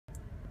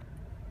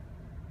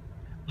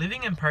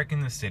Living and parking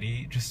in the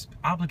city just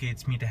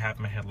obligates me to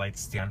have my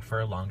headlights stay on for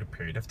a longer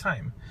period of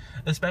time,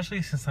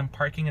 especially since I'm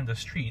parking in the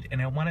street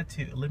and I want it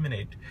to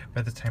illuminate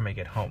by the time I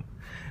get home.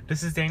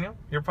 This is Daniel,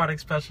 your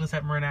product specialist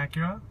at Marin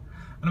Acura,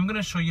 and I'm going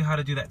to show you how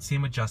to do that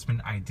same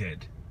adjustment I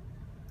did.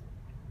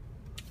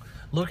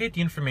 Locate the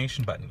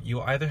information button.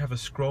 You'll either have a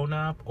scroll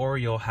knob or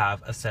you'll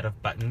have a set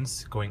of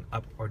buttons going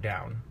up or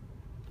down.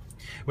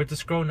 With the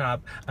scroll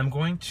knob, I'm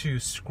going to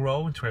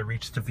scroll until I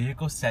reach the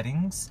vehicle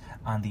settings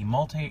on the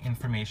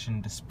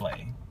multi-information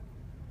display.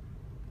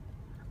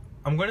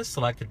 I'm going to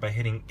select it by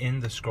hitting in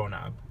the scroll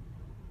knob.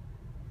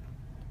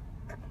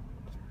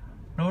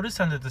 Notice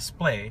on the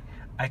display,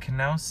 I can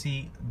now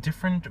see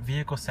different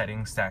vehicle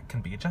settings that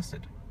can be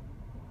adjusted.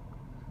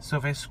 So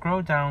if I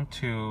scroll down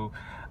to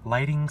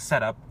lighting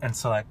setup and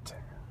select,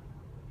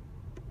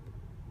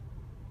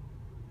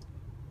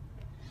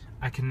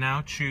 I can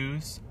now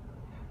choose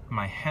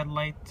my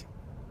headlight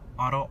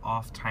auto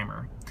off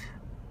timer.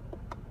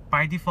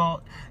 By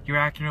default, your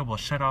Acura will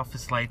shut off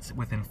its lights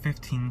within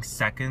 15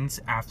 seconds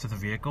after the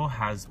vehicle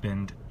has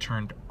been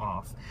turned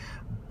off.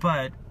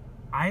 But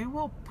I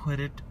will put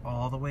it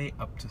all the way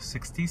up to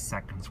 60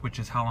 seconds, which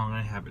is how long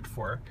I have it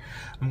for.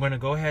 I'm going to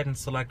go ahead and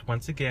select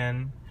once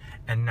again,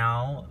 and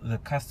now the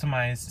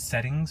customized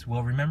settings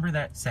will remember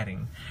that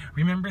setting.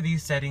 Remember,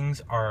 these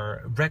settings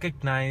are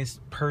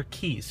recognized per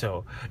key,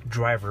 so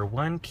driver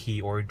 1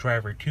 key or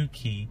driver 2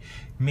 key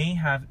may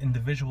have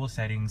individual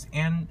settings,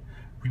 and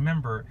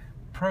remember,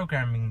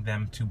 programming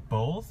them to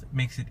both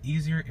makes it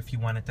easier if you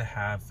wanted to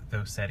have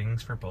those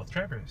settings for both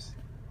drivers.